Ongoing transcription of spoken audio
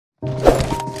Yeah,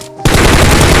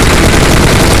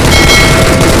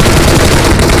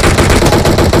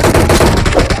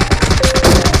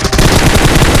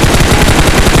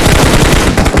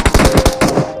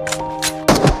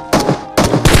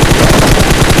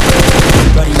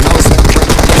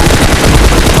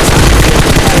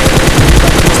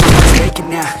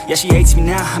 she hates me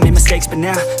now, I made mistakes, but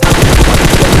now I don't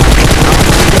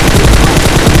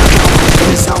in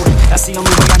the zone, that's the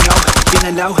only way I know.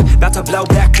 Feeling low, about to blow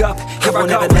back up. Here I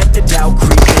never let the doubt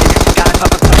creep in. Gotta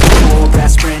pop a couple more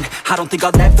aspirin. I don't think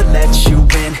I'll ever let you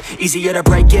in. Easier to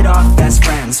break it off best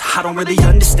friends. I don't really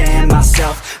understand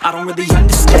myself, I don't really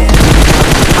understand myself.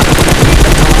 I don't wanna be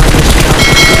the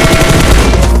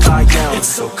it's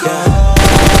so cold.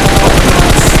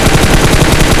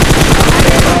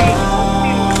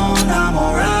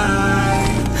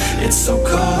 It's so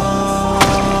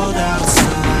cold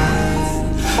outside.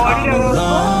 I'm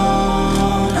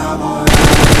alone, I'm alright.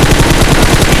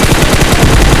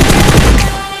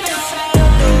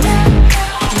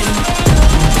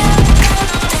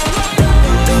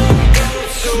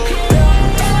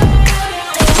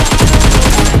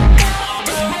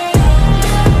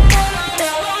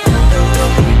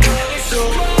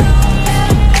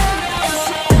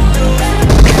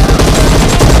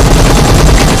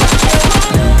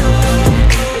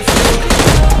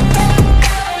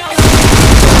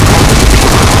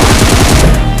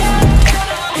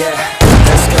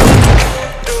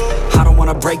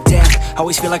 Break down,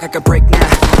 always feel like I could break now,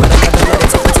 but I never let it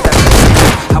take me to that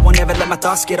place now. I won't ever let my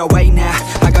thoughts get away now.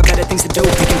 I got better things to do,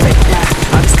 thinking fake now.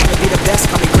 I just wanna be the best,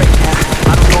 call me great now.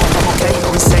 I don't know if I'm okay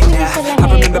or insane now.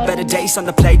 I remember better days on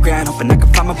the playground, hoping I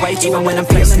can find my way. Even when I'm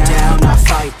feeling down, I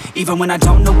fight. Even when I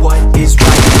don't know what is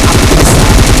right, I'm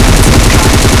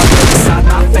inside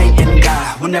my fate and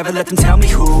die. Will never let them tell me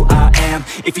who I am.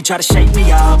 If you try to shake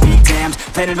me, I'll be damned.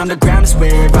 Planet on the ground is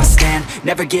where I stand.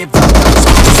 Never give up.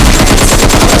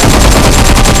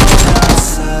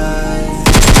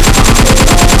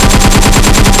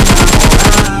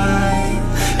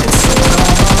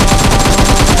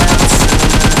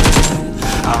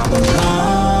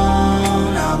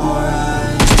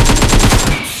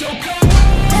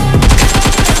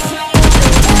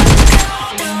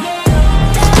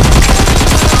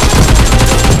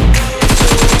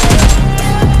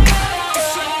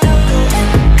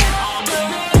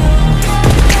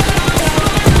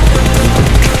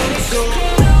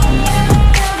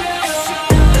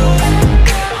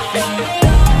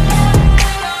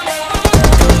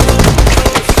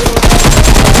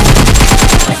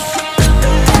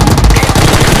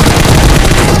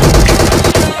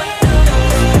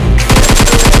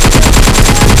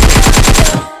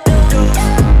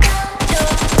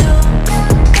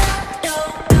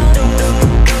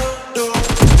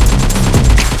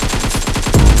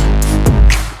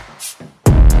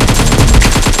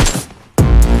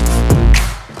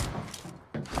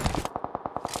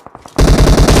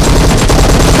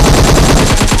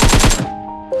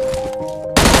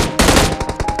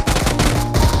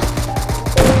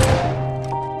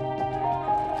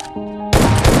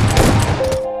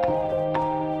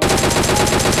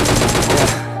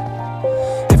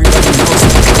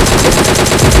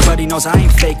 Knows I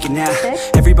ain't faking now.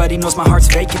 Everybody knows my heart's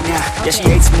vacant now. Yeah, she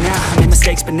hates me now, I made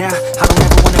mistakes, but now I don't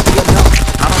ever wanna be alone.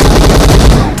 I don't wanna be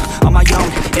alone, on my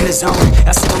own, in the zone.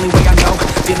 That's the only way I know.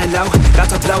 Feeling low, about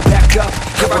to blow back up.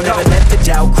 Here I never let the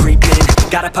doubt creep in.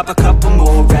 Gotta pop a couple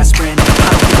more aspirin. I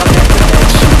don't think I'll ever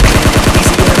let you in.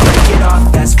 Easier to break it off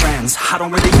best friends. I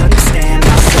don't really understand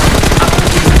myself, I don't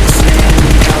really understand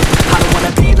me help. I don't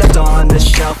wanna be left on the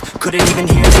shelf. Couldn't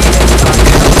even hear the end of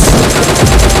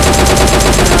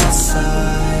outside.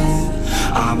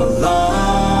 I'm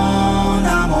alone,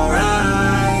 I'm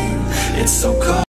alright. It's so cold.